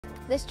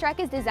This truck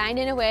is designed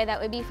in a way that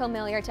would be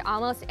familiar to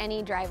almost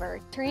any driver.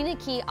 Turning the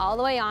key all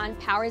the way on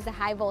powers the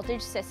high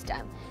voltage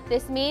system.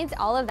 This means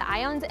all of the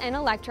ions and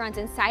electrons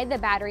inside the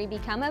battery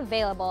become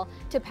available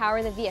to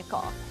power the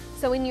vehicle.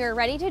 So when you're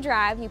ready to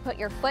drive, you put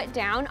your foot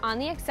down on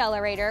the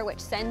accelerator,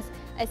 which sends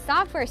a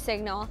software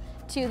signal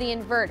to the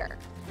inverter.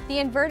 The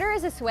inverter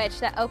is a switch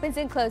that opens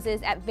and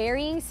closes at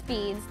varying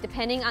speeds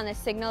depending on the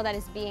signal that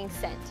is being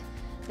sent.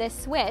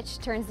 This switch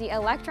turns the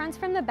electrons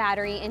from the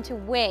battery into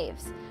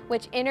waves,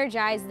 which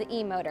energize the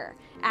e-motor.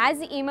 As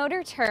the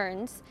e-motor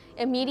turns,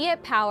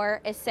 immediate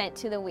power is sent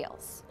to the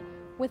wheels.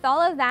 With all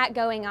of that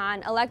going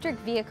on, electric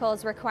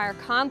vehicles require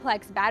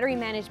complex battery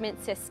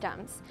management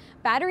systems.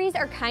 Batteries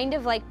are kind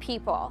of like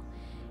people.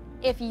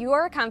 If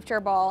you're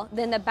comfortable,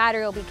 then the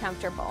battery will be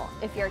comfortable.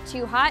 If you're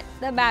too hot,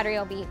 the battery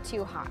will be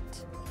too hot.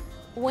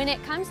 When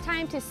it comes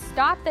time to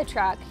stop the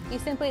truck, you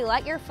simply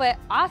let your foot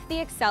off the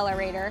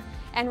accelerator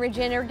and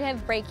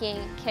regenerative braking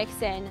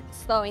kicks in,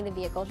 slowing the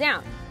vehicle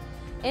down.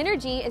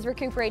 Energy is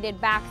recuperated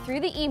back through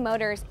the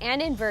e-motors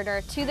and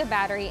inverter to the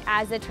battery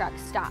as the truck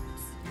stops.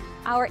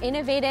 Our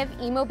innovative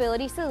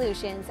e-mobility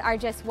solutions are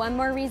just one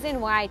more reason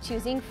why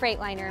choosing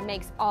Freightliner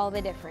makes all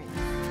the difference.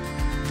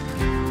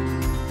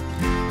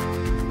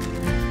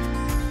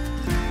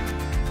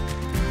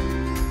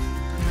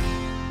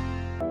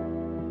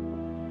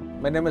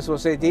 My name is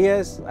Jose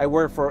Diaz. I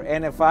work for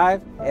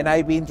NF5 and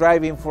I've been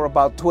driving for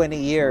about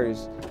 20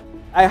 years.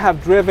 I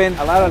have driven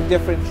a lot of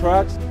different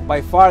trucks.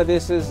 By far,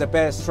 this is the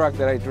best truck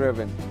that I've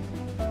driven.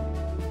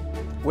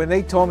 When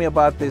they told me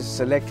about this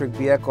electric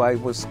vehicle, I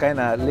was kind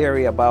of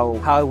leery about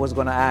how it was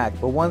going to act.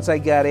 But once I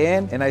got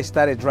in and I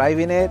started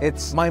driving it,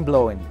 it's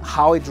mind-blowing.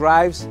 How it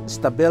drives,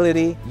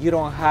 stability, you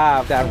don't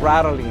have that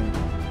rattling.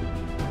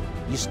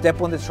 You step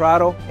on the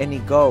throttle and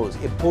it goes.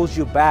 It pulls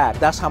you back.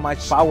 That's how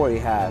much power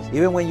it has.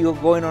 Even when you're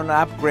going on an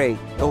upgrade,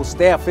 it will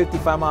stay at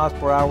 55 miles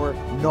per hour,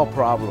 no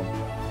problem.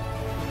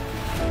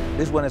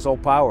 This one is all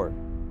power.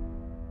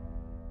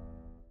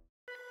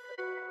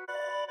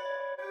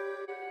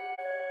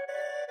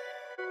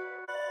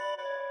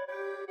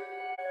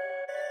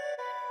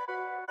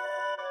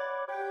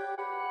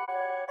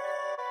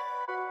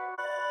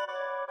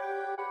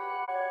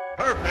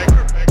 Perfect.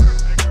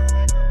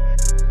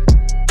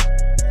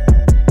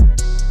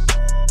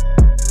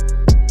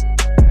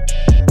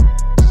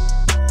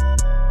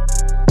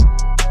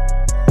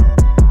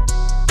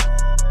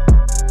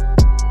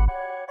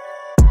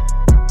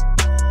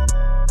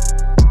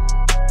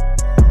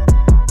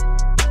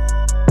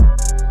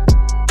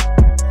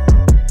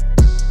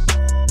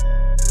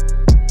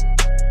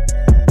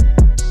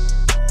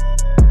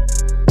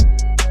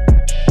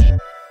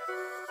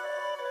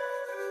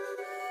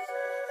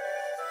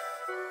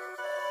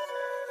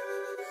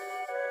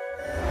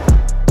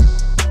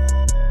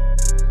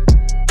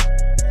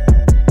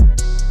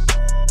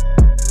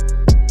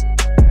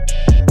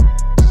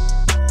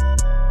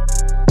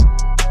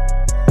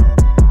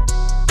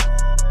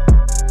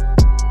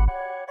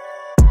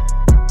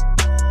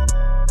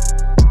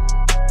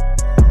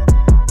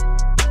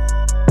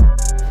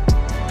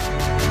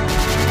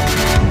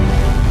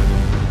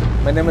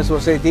 My name is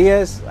Jose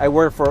Diaz. I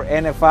work for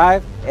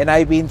NF5 and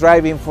I've been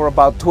driving for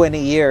about 20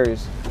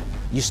 years.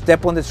 You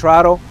step on the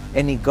throttle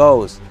and it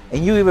goes.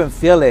 And you even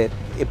feel it.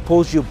 It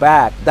pulls you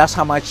back. That's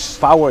how much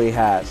power it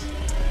has.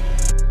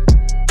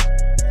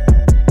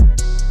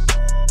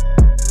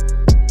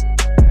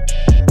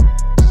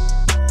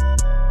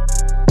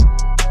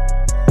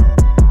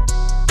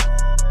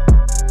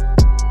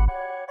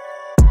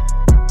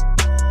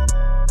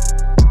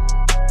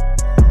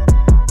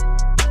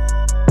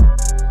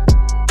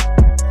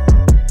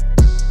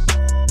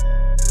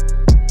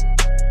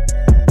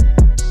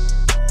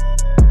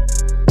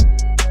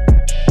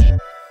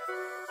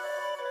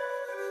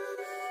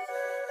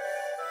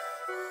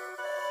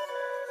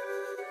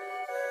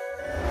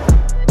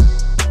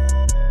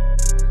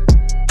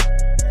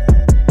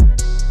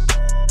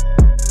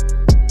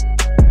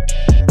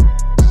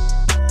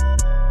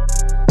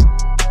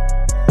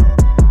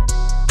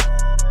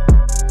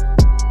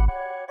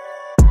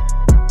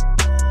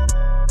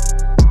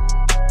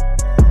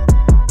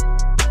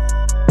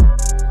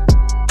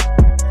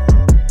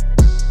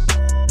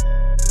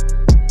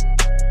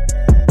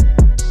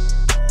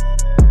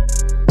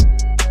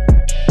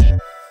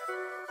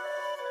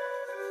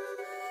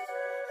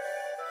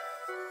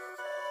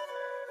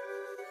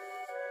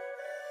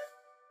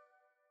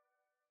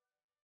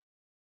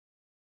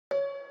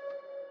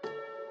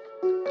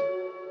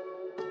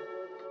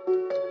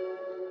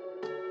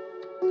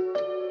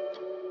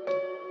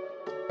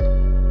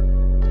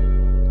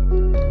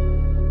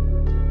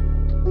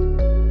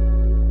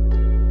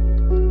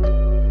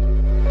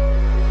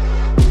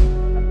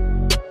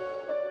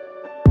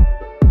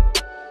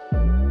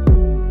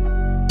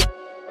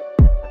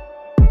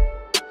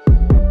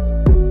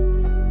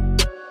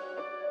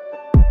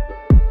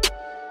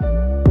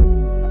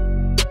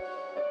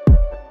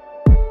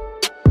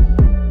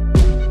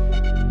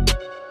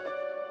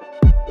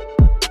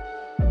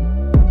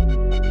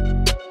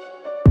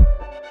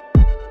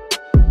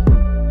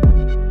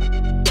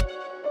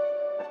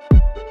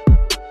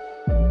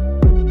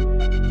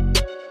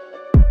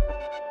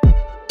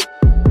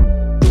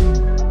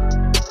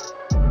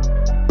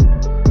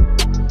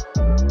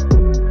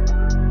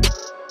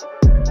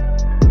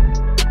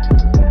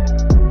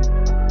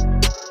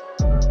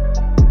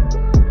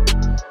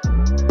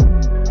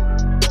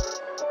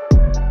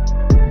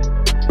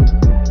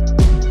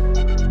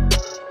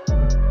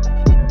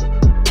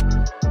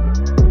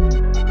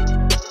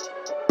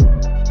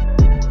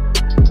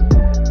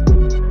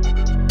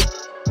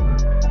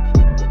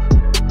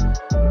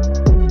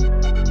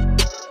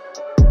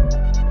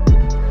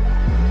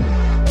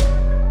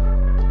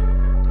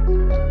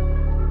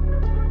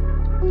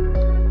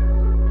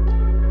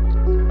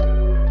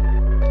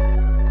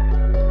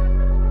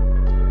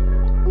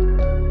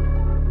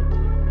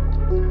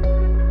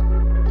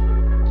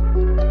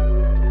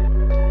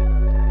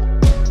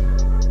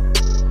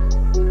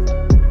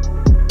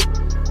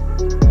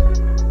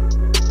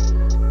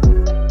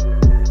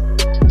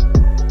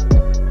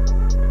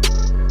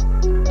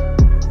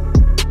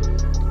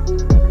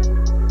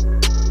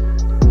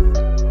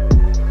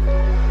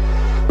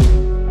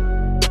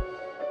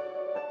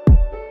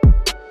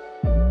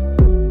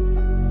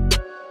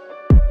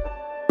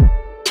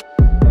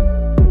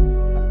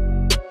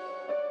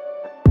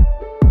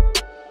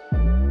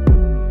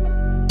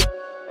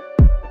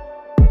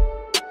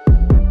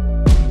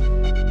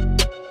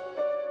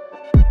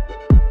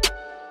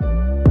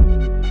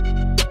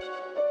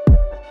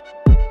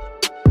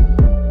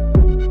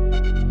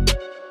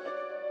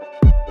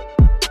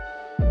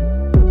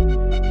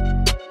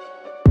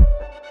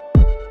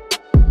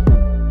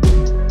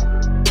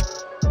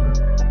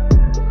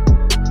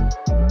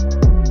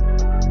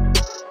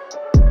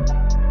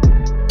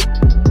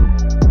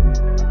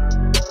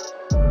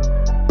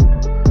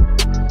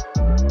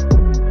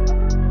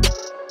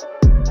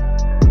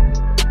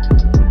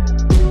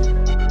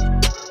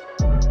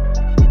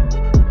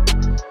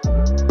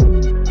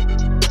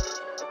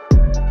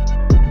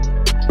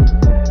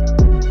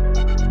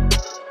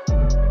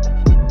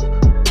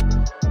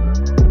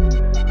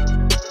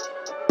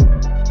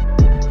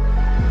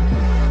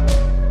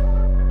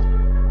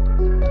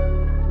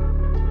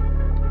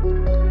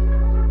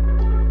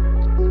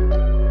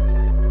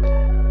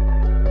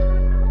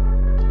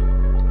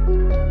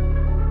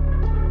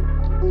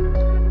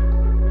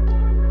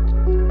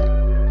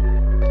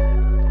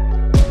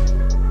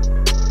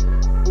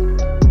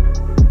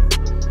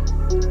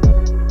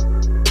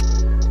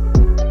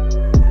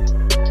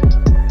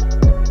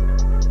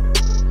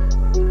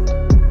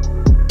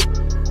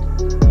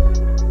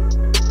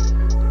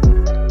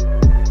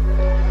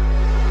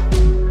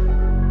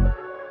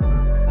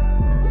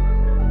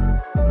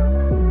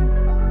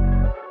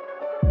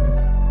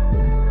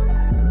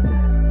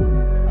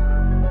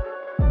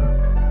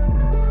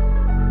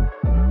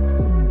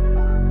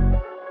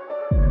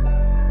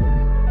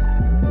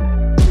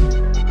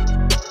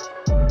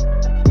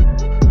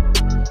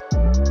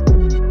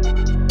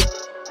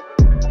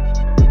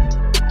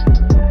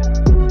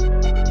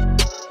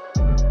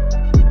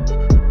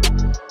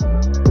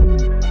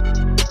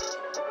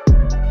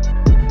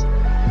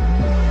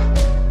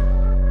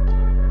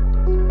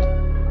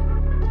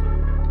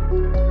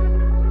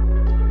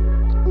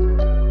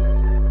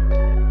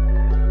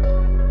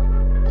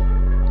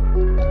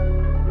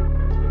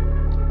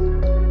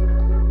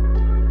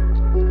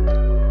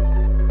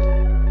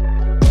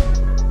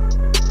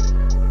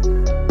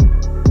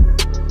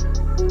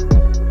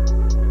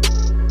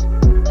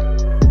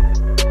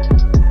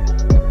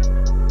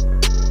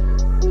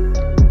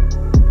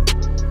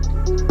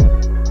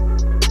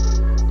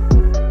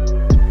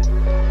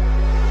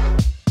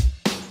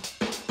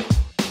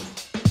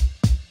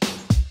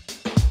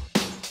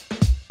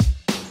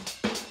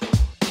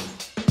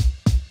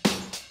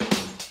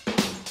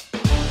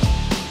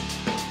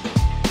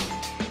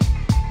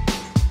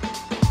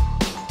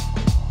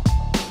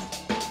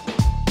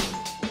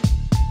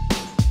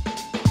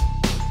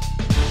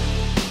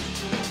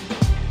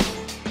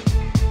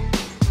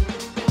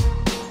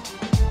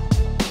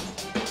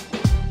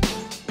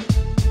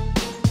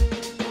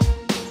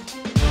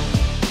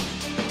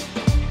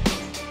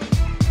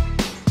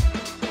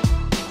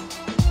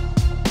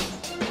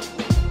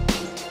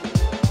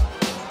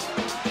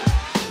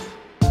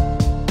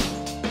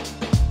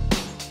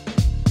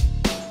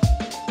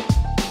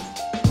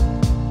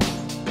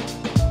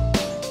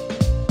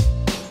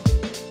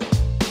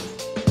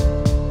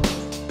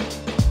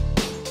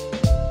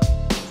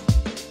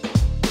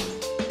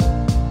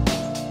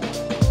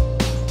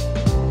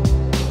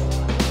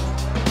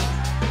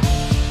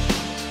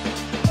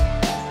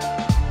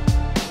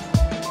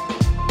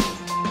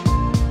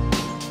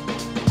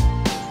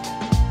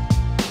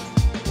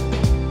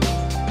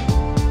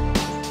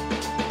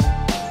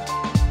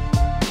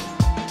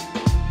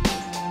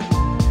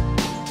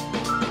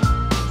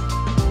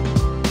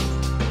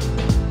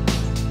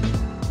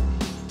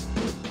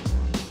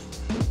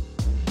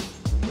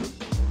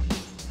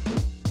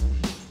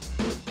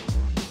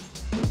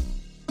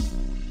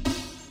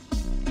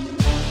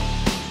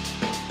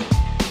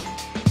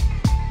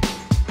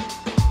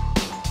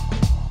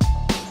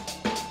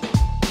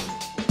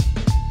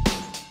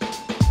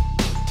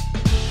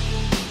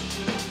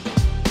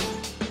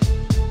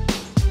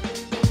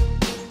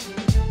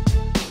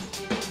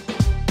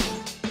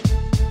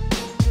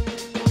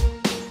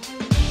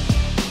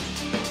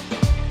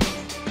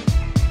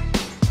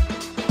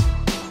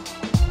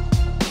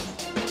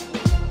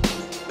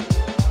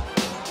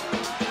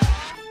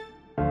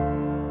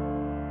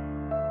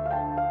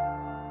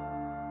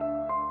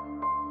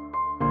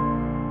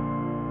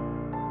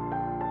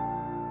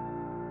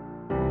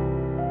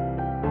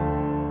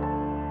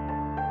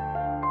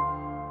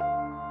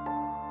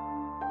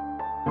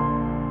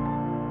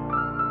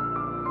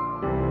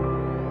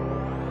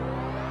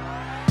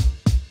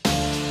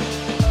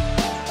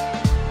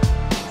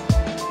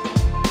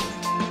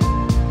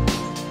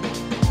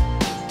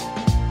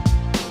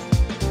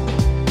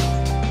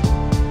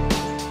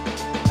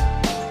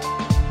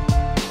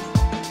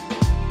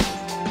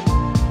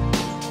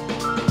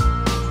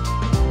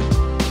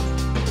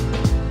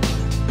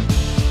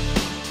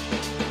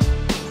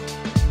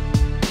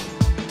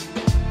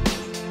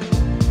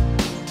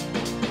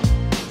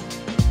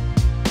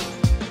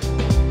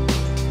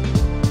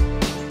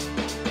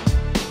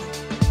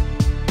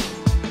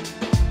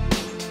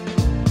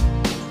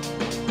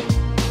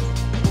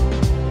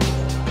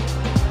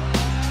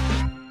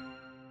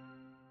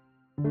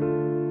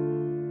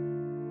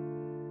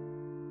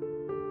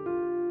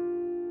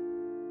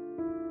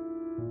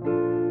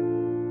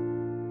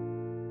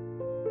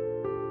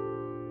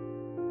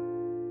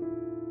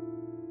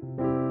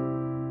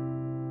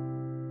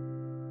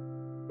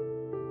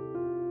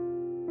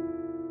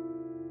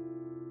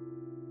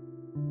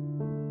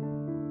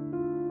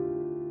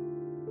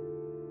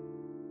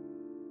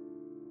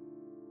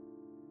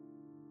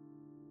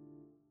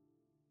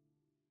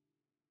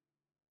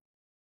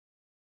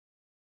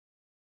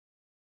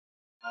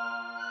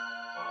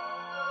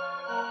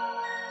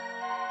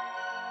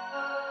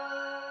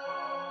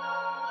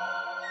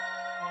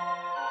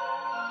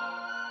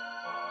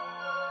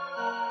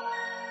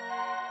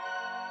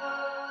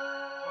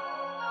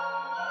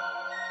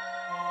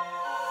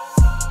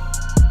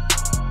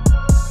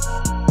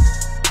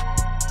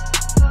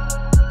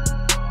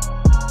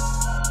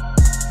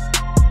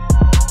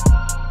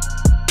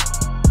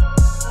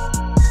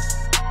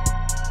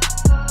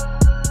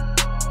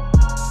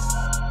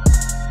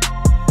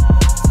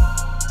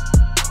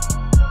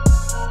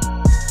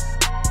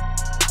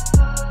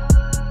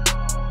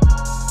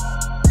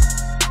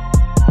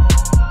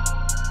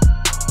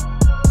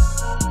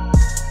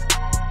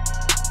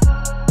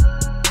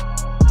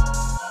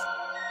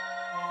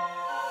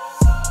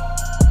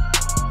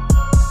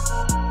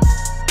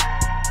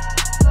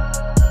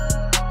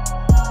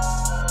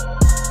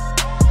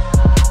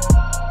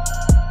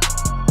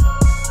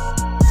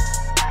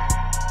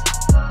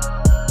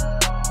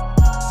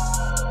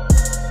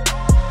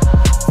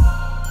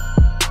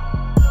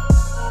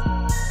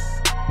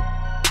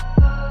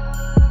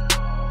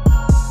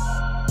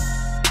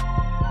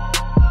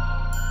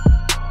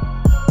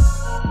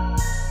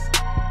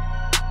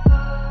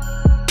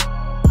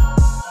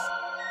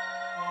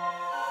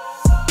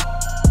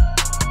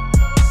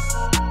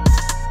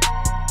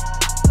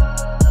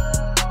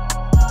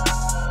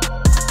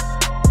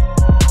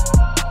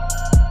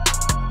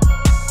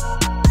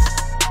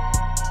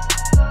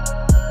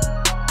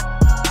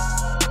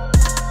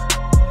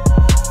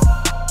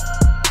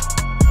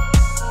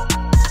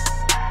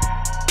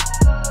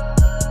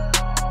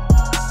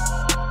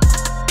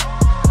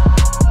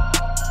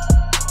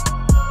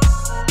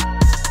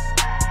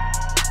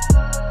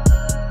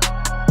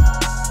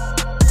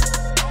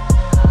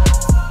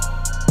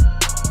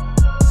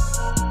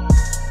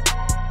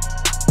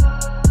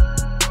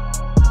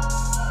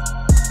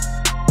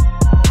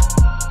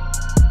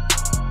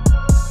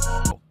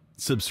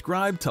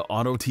 Subscribe to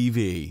Auto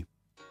TV.